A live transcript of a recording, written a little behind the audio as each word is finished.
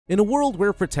In a world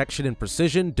where protection and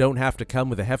precision don't have to come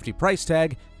with a hefty price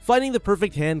tag, finding the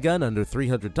perfect handgun under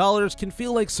 $300 can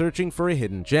feel like searching for a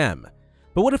hidden gem.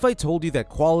 But what if I told you that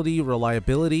quality,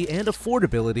 reliability, and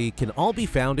affordability can all be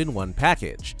found in one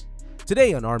package?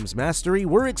 Today on Arms Mastery,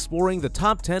 we're exploring the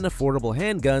top 10 affordable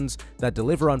handguns that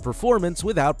deliver on performance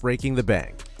without breaking the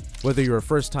bank. Whether you're a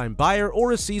first-time buyer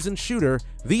or a seasoned shooter,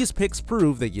 these picks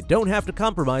prove that you don't have to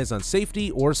compromise on safety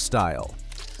or style.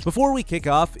 Before we kick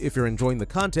off, if you're enjoying the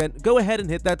content, go ahead and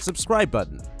hit that subscribe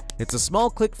button. It's a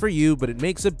small click for you, but it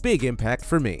makes a big impact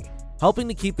for me, helping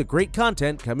to keep the great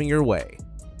content coming your way.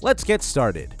 Let's get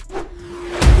started.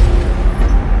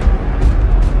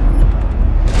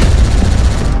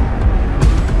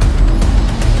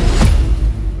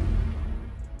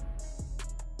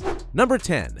 Number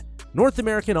 10. North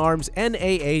American Arms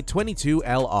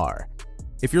NAA-22LR.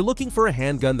 If you're looking for a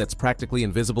handgun that's practically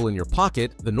invisible in your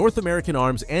pocket, the North American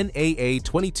Arms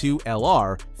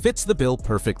NAA-22LR fits the bill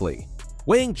perfectly.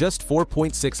 Weighing just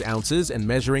 4.6 ounces and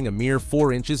measuring a mere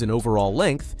 4 inches in overall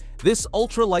length, this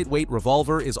ultra-lightweight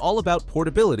revolver is all about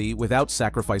portability without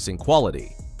sacrificing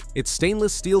quality. Its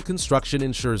stainless steel construction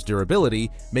ensures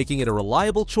durability, making it a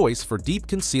reliable choice for deep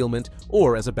concealment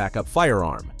or as a backup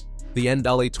firearm. The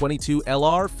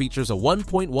NAA-22LR features a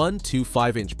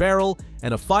 1.125-inch barrel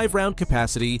and a 5-round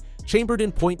capacity chambered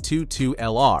in .22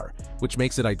 LR, which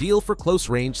makes it ideal for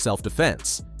close-range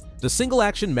self-defense. The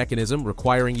single-action mechanism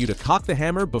requiring you to cock the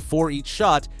hammer before each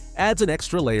shot adds an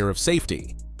extra layer of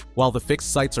safety. While the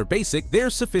fixed sights are basic, they're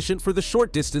sufficient for the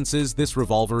short distances this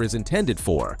revolver is intended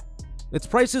for. Its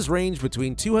prices range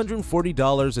between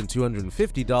 $240 and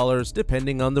 $250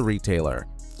 depending on the retailer.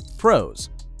 Pros: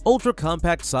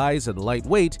 ultra-compact size and light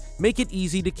weight make it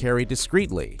easy to carry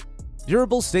discreetly.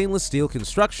 Durable stainless steel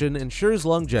construction ensures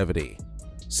longevity.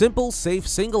 Simple, safe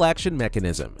single-action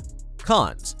mechanism.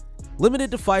 Cons: limited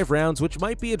to 5 rounds, which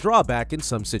might be a drawback in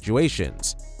some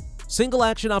situations.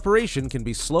 Single-action operation can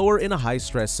be slower in a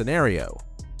high-stress scenario.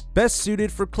 Best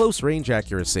suited for close-range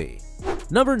accuracy.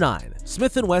 Number 9.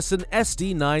 Smith & Wesson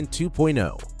SD9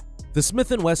 2.0. The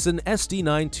Smith & Wesson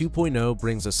SD9 2.0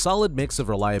 brings a solid mix of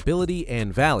reliability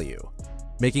and value,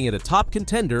 making it a top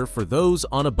contender for those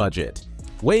on a budget.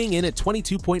 Weighing in at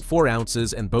 22.4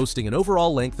 ounces and boasting an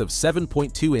overall length of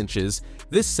 7.2 inches,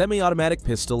 this semi-automatic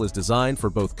pistol is designed for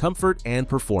both comfort and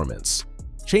performance.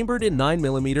 Chambered in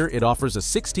 9mm, it offers a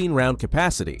 16-round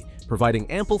capacity, providing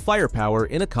ample firepower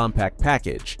in a compact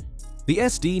package. The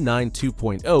SD9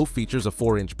 2.0 features a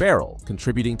 4-inch barrel,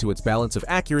 contributing to its balance of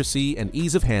accuracy and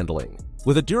ease of handling.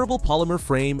 With a durable polymer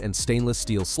frame and stainless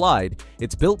steel slide,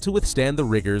 it's built to withstand the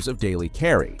rigors of daily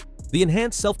carry. The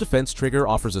enhanced self-defense trigger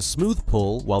offers a smooth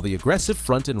pull, while the aggressive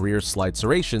front and rear slide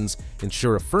serrations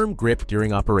ensure a firm grip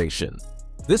during operation.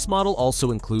 This model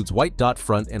also includes white dot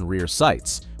front and rear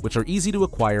sights, which are easy to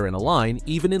acquire and align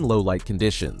even in low-light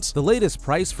conditions. The latest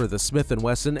price for the Smith &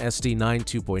 Wesson SD9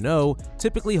 2.0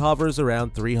 typically hovers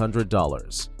around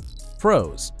 $300.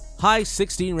 Pros: high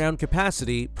 16-round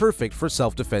capacity, perfect for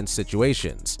self-defense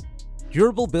situations.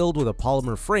 Durable build with a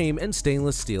polymer frame and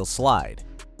stainless steel slide.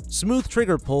 Smooth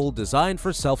trigger pull designed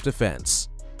for self-defense.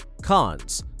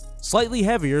 Cons: slightly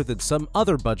heavier than some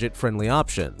other budget-friendly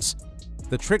options.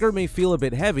 The trigger may feel a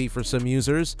bit heavy for some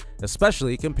users,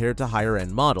 especially compared to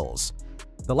higher-end models.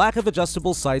 The lack of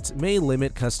adjustable sights may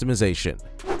limit customization.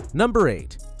 Number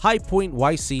 8. Hi-Point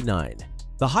YC9.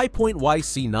 The Hi-Point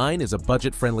YC9 is a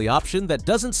budget-friendly option that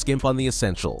doesn't skimp on the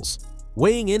essentials.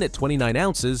 Weighing in at 29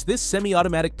 ounces, this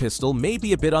semi-automatic pistol may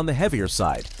be a bit on the heavier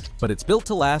side, but it's built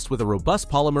to last with a robust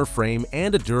polymer frame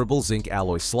and a durable zinc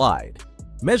alloy slide.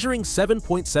 Measuring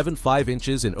 7.75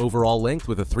 inches in overall length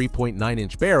with a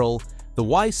 3.9-inch barrel, the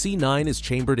YC9 is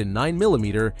chambered in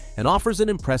 9mm and offers an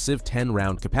impressive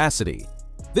 10-round capacity.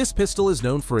 This pistol is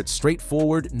known for its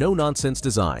straightforward, no-nonsense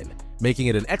design, making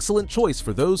it an excellent choice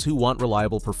for those who want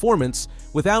reliable performance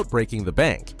without breaking the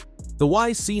bank. The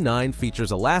YC9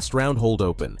 features a last-round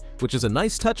hold-open, which is a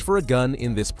nice touch for a gun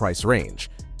in this price range.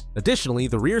 Additionally,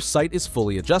 the rear sight is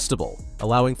fully adjustable,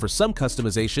 allowing for some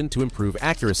customization to improve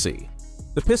accuracy.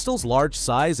 The pistol's large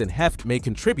size and heft may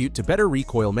contribute to better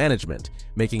recoil management,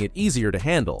 making it easier to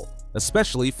handle,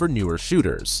 especially for newer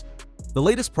shooters. The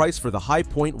latest price for the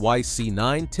Hi-Point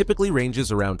YC9 typically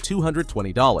ranges around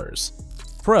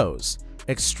 $220. Pros: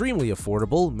 extremely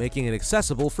affordable, making it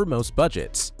accessible for most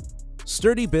budgets.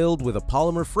 Sturdy build with a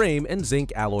polymer frame and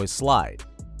zinc alloy slide.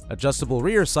 Adjustable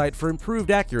rear sight for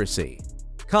improved accuracy.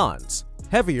 Cons: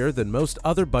 heavier than most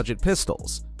other budget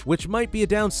pistols, which might be a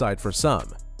downside for some.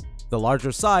 The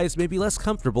larger size may be less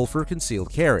comfortable for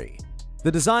concealed carry.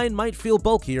 The design might feel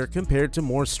bulkier compared to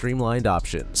more streamlined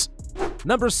options.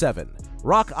 Number 7.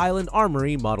 Rock Island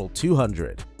Armory Model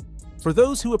 200. For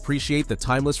those who appreciate the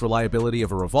timeless reliability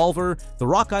of a revolver, the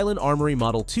Rock Island Armory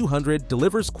Model 200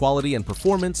 delivers quality and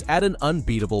performance at an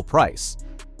unbeatable price.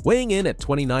 Weighing in at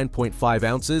 29.5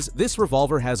 ounces, this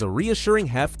revolver has a reassuring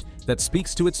heft that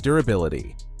speaks to its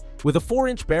durability. With a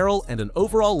 4-inch barrel and an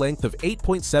overall length of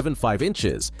 8.75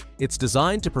 inches, it's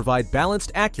designed to provide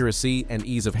balanced accuracy and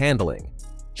ease of handling.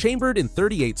 Chambered in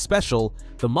 .38 Special,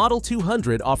 the Model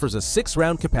 200 offers a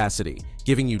 6-round capacity,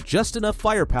 giving you just enough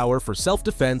firepower for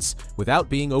self-defense without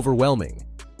being overwhelming.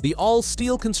 The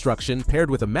all-steel construction paired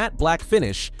with a matte black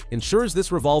finish ensures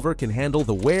this revolver can handle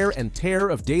the wear and tear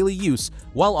of daily use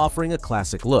while offering a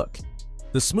classic look.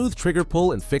 The smooth trigger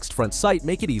pull and fixed front sight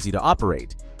make it easy to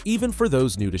operate, even for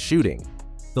those new to shooting.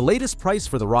 The latest price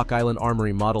for the Rock Island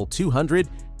Armory Model 200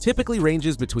 typically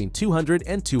ranges between $200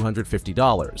 and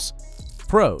 $250.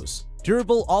 Pros: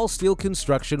 durable all-steel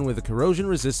construction with a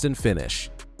corrosion-resistant finish.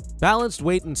 Balanced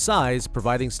weight and size,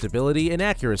 providing stability and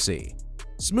accuracy.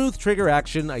 Smooth trigger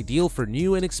action, ideal for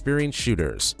new and experienced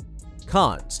shooters.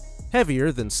 Cons: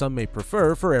 heavier than some may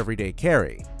prefer for everyday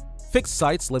carry. Fixed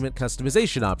sights limit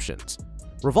customization options.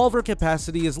 Revolver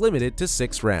capacity is limited to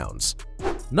 6 rounds.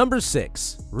 Number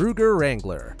 6. Ruger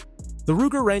Wrangler. The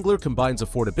Ruger Wrangler combines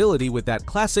affordability with that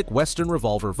classic Western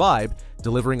revolver vibe,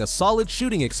 delivering a solid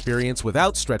shooting experience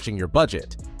without stretching your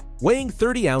budget. Weighing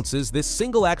 30 ounces, this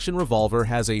single-action revolver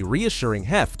has a reassuring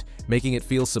heft, making it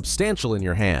feel substantial in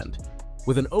your hand.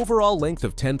 With an overall length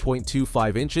of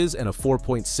 10.25 inches and a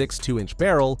 4.62-inch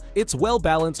barrel, it's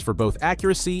well-balanced for both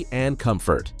accuracy and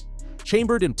comfort.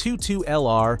 Chambered in .22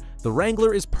 LR, the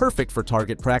Wrangler is perfect for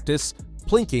target practice,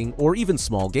 plinking, or even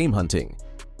small game hunting.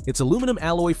 Its aluminum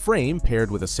alloy frame paired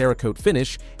with a Cerakote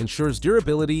finish ensures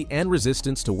durability and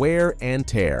resistance to wear and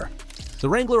tear. The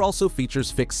Wrangler also features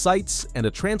fixed sights and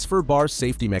a transfer bar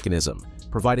safety mechanism,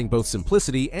 providing both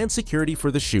simplicity and security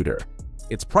for the shooter.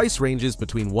 Its price ranges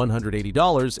between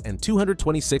 $180 and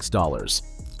 $226.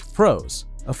 Pros: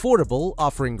 affordable,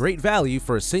 offering great value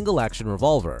for a single-action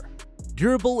revolver.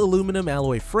 Durable aluminum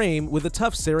alloy frame with a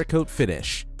tough Cerakote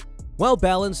finish.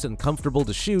 Well-balanced and comfortable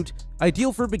to shoot,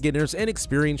 ideal for beginners and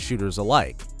experienced shooters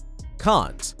alike.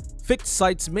 Cons: fixed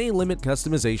sights may limit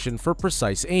customization for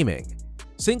precise aiming.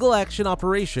 Single-action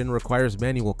operation requires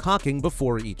manual cocking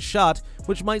before each shot,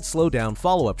 which might slow down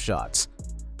follow-up shots.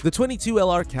 The .22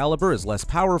 LR caliber is less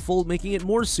powerful, making it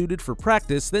more suited for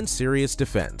practice than serious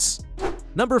defense.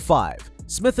 Number 5.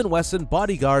 Smith & Wesson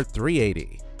Bodyguard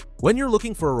 380. When you're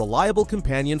looking for a reliable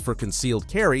companion for concealed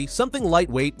carry, something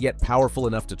lightweight yet powerful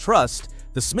enough to trust,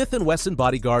 the Smith & Wesson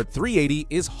Bodyguard 380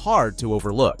 is hard to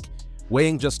overlook.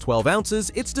 Weighing just 12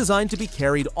 ounces, it's designed to be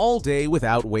carried all day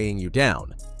without weighing you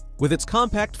down. With its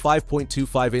compact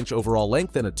 5.25-inch overall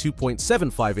length and a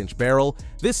 2.75-inch barrel,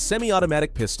 this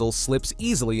semi-automatic pistol slips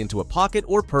easily into a pocket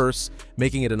or purse,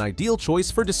 making it an ideal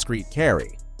choice for discreet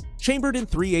carry. Chambered in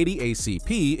 .380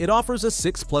 ACP, it offers a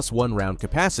 6+1 round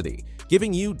capacity,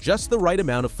 giving you just the right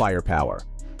amount of firepower.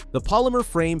 The polymer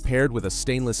frame paired with a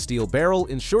stainless steel barrel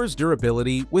ensures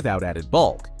durability without added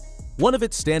bulk. One of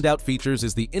its standout features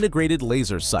is the integrated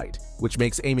laser sight, which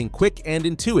makes aiming quick and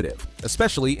intuitive,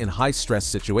 especially in high-stress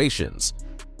situations.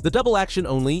 The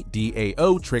double-action-only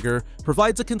DAO trigger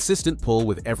provides a consistent pull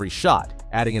with every shot,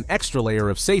 adding an extra layer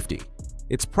of safety.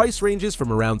 Its price ranges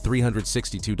from around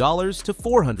 $362 to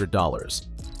 $400.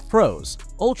 Pros: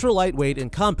 ultra-lightweight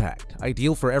and compact,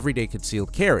 ideal for everyday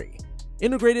concealed carry.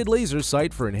 Integrated laser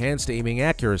sight for enhanced aiming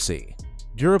accuracy.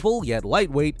 Durable yet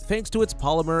lightweight thanks to its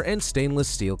polymer and stainless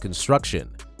steel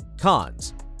construction.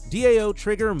 Cons: DAO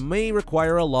trigger may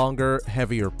require a longer,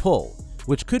 heavier pull,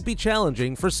 which could be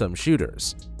challenging for some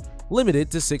shooters.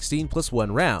 Limited to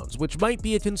 16+1 rounds, which might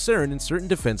be a concern in certain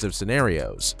defensive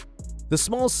scenarios. The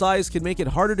small size can make it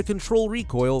harder to control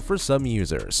recoil for some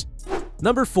users.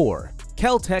 Number 4.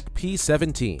 Kel-Tec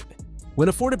P17. When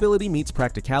affordability meets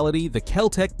practicality, the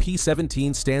Kel-Tec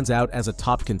P17 stands out as a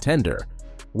top contender.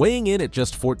 Weighing in at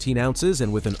just 14 ounces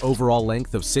and with an overall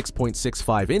length of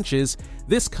 6.65 inches,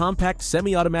 this compact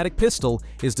semi-automatic pistol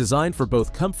is designed for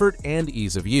both comfort and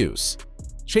ease of use.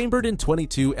 Chambered in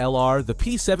 .22 LR, the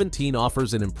P17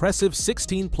 offers an impressive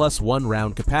 16+1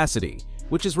 round capacity,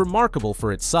 which is remarkable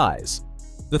for its size.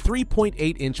 The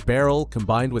 3.8-inch barrel,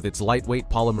 combined with its lightweight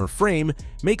polymer frame,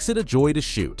 makes it a joy to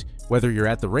shoot, whether you're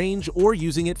at the range or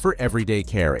using it for everyday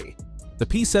carry. The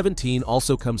P17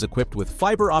 also comes equipped with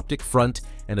fiber optic front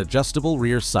and adjustable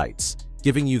rear sights,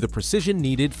 giving you the precision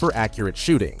needed for accurate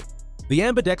shooting. The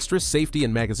ambidextrous safety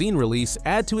and magazine release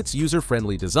add to its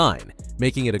user-friendly design,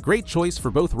 making it a great choice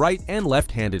for both right and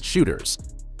left-handed shooters.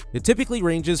 It typically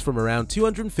ranges from around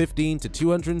 $215 to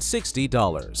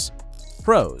 $260.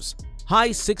 Pros: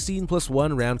 High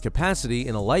 16+1 round capacity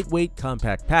in a lightweight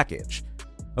compact package.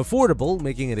 Affordable,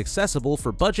 making it accessible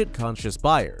for budget-conscious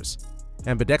buyers.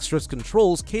 Ambidextrous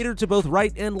controls cater to both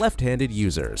right and left-handed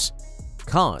users.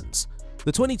 Cons: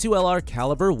 the 22LR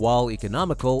caliber, while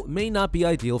economical, may not be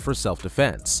ideal for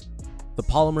self-defense. The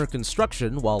polymer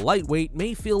construction, while lightweight,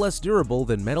 may feel less durable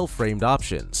than metal-framed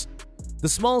options. The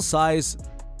small size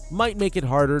might make it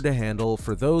harder to handle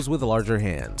for those with larger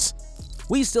hands.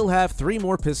 We still have 3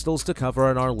 more pistols to cover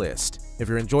on our list. If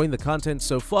you're enjoying the content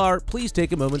so far, please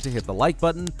take a moment to hit the like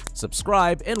button,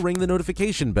 subscribe, and ring the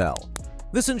notification bell.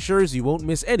 This ensures you won't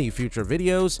miss any future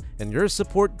videos, and your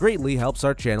support greatly helps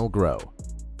our channel grow.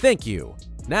 Thank you.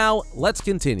 Now, let's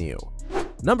continue.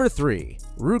 Number 3.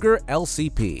 Ruger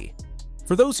LCP.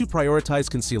 For those who prioritize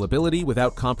concealability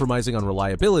without compromising on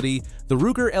reliability, the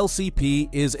Ruger LCP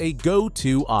is a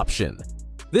go-to option.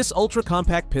 This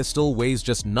ultra-compact pistol weighs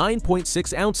just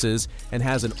 9.6 ounces and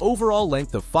has an overall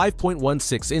length of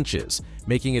 5.16 inches,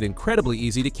 making it incredibly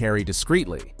easy to carry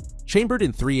discreetly. Chambered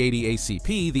in .380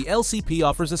 ACP, the LCP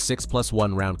offers a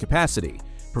 6+1 round capacity,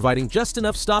 providing just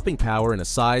enough stopping power in a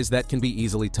size that can be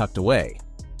easily tucked away.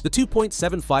 The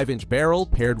 2.75-inch barrel,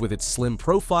 paired with its slim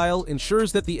profile,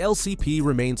 ensures that the LCP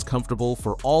remains comfortable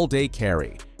for all-day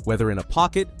carry, whether in a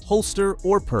pocket, holster,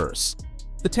 or purse.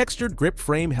 The textured grip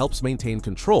frame helps maintain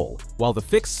control, while the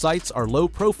fixed sights are low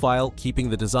profile, keeping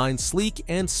the design sleek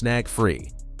and snag-free.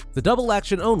 The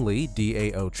double-action-only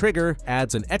DAO trigger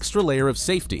adds an extra layer of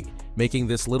safety, making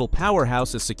this little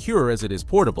powerhouse as secure as it is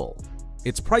portable.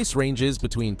 Its price ranges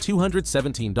between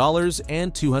 $217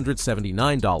 and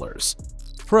 $279.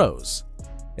 Pros: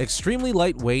 extremely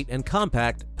lightweight and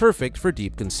compact, perfect for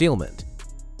deep concealment.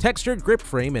 Textured grip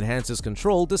frame enhances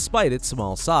control despite its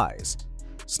small size.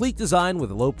 Sleek design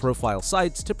with low-profile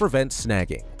sights to prevent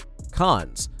snagging.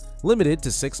 Cons: limited to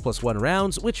 6+1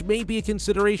 rounds, which may be a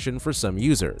consideration for some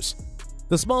users.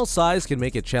 The small size can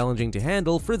make it challenging to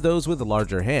handle for those with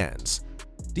larger hands.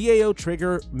 DAO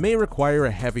trigger may require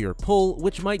a heavier pull,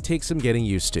 which might take some getting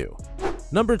used to.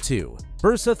 Number 2.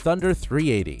 Bersa Thunder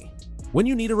 380. When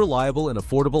you need a reliable and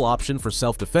affordable option for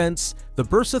self-defense, the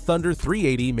Bersa Thunder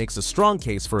 380 makes a strong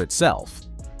case for itself.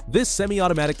 This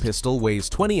semi-automatic pistol weighs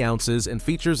 20 ounces and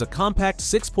features a compact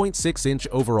 6.6-inch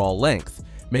overall length,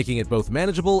 making it both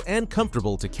manageable and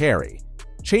comfortable to carry.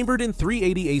 Chambered in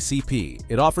 .380 ACP,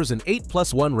 it offers an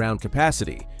 8+1 round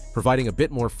capacity, providing a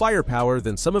bit more firepower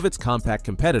than some of its compact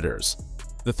competitors.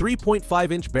 The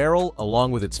 3.5-inch barrel,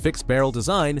 along with its fixed barrel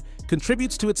design,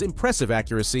 contributes to its impressive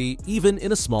accuracy even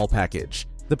in a small package.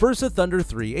 The Bersa Thunder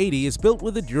 380 is built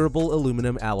with a durable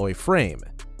aluminum alloy frame,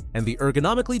 and the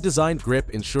ergonomically designed grip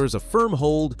ensures a firm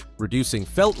hold, reducing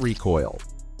felt recoil.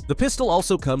 The pistol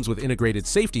also comes with integrated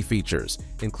safety features,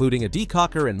 including a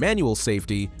decocker and manual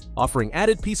safety, offering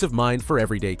added peace of mind for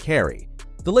everyday carry.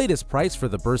 The latest price for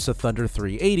the Bersa Thunder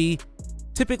 380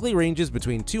 typically ranges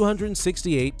between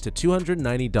 $268 to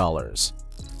 $290.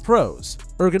 Pros: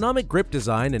 ergonomic grip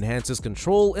design enhances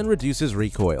control and reduces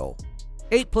recoil.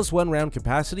 8+1 round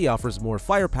capacity offers more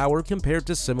firepower compared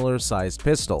to similar-sized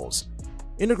pistols.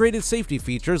 Integrated safety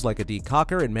features like a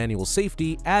decocker and manual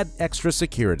safety add extra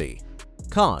security.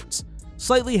 Cons: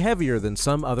 slightly heavier than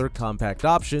some other compact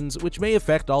options, which may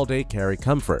affect all-day carry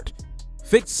comfort.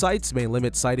 Fixed sights may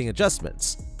limit sighting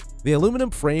adjustments. The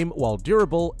aluminum frame, while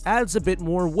durable, adds a bit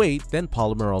more weight than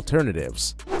polymer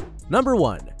alternatives. Number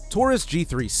 1. Taurus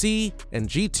G3C and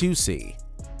G2C.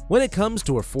 When it comes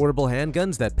to affordable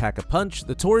handguns that pack a punch,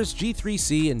 the Taurus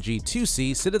G3C and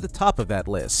G2C sit at the top of that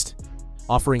list,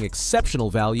 offering exceptional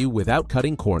value without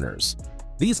cutting corners.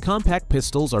 These compact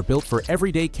pistols are built for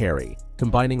everyday carry,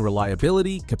 combining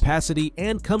reliability, capacity,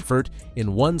 and comfort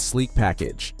in one sleek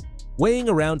package. Weighing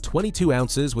around 22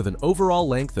 ounces with an overall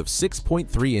length of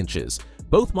 6.3 inches,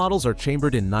 both models are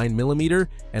chambered in 9mm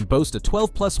and boast a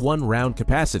 12+1 round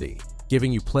capacity,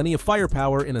 giving you plenty of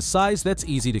firepower in a size that's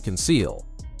easy to conceal.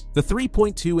 The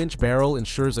 3.2-inch barrel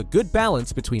ensures a good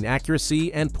balance between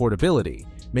accuracy and portability,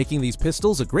 making these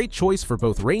pistols a great choice for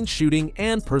both range shooting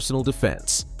and personal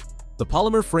defense. The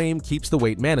polymer frame keeps the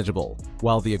weight manageable,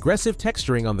 while the aggressive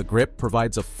texturing on the grip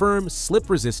provides a firm,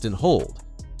 slip-resistant hold.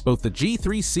 Both the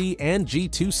G3C and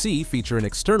G2C feature an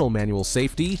external manual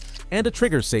safety and a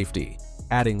trigger safety,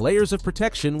 adding layers of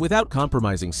protection without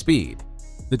compromising speed.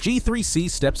 The G3C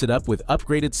steps it up with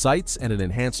upgraded sights and an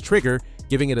enhanced trigger,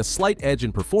 giving it a slight edge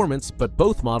in performance, but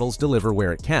both models deliver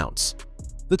where it counts.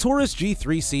 The Taurus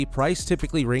G3C price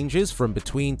typically ranges from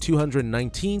between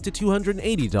 $219 to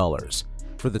 $280.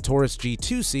 For the Taurus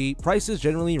G2C, prices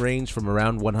generally range from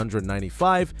around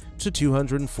 $195 to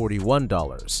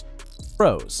 $241.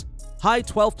 Pros: high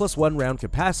 12+1 round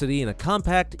capacity and a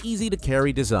compact,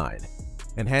 easy-to-carry design.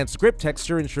 Enhanced grip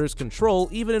texture ensures control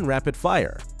even in rapid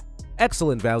fire.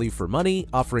 Excellent value for money,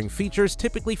 offering features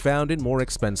typically found in more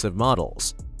expensive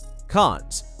models.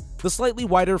 Cons: the slightly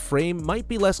wider frame might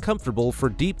be less comfortable for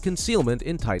deep concealment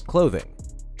in tight clothing.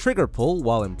 Trigger pull,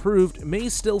 while improved, may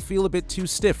still feel a bit too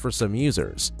stiff for some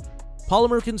users.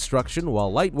 Polymer construction,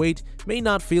 while lightweight, may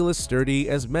not feel as sturdy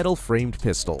as metal-framed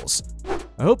pistols.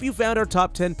 I hope you found our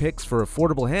top 10 picks for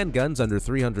affordable handguns under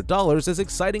 $300 as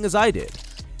exciting as I did.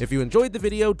 If you enjoyed the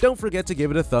video, don't forget to give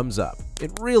it a thumbs up.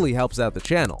 It really helps out the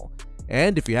channel.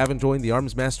 And if you haven't joined the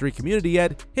Arms Mastery community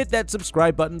yet, hit that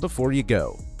subscribe button before you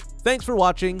go. Thanks for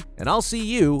watching, and I'll see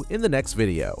you in the next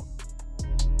video.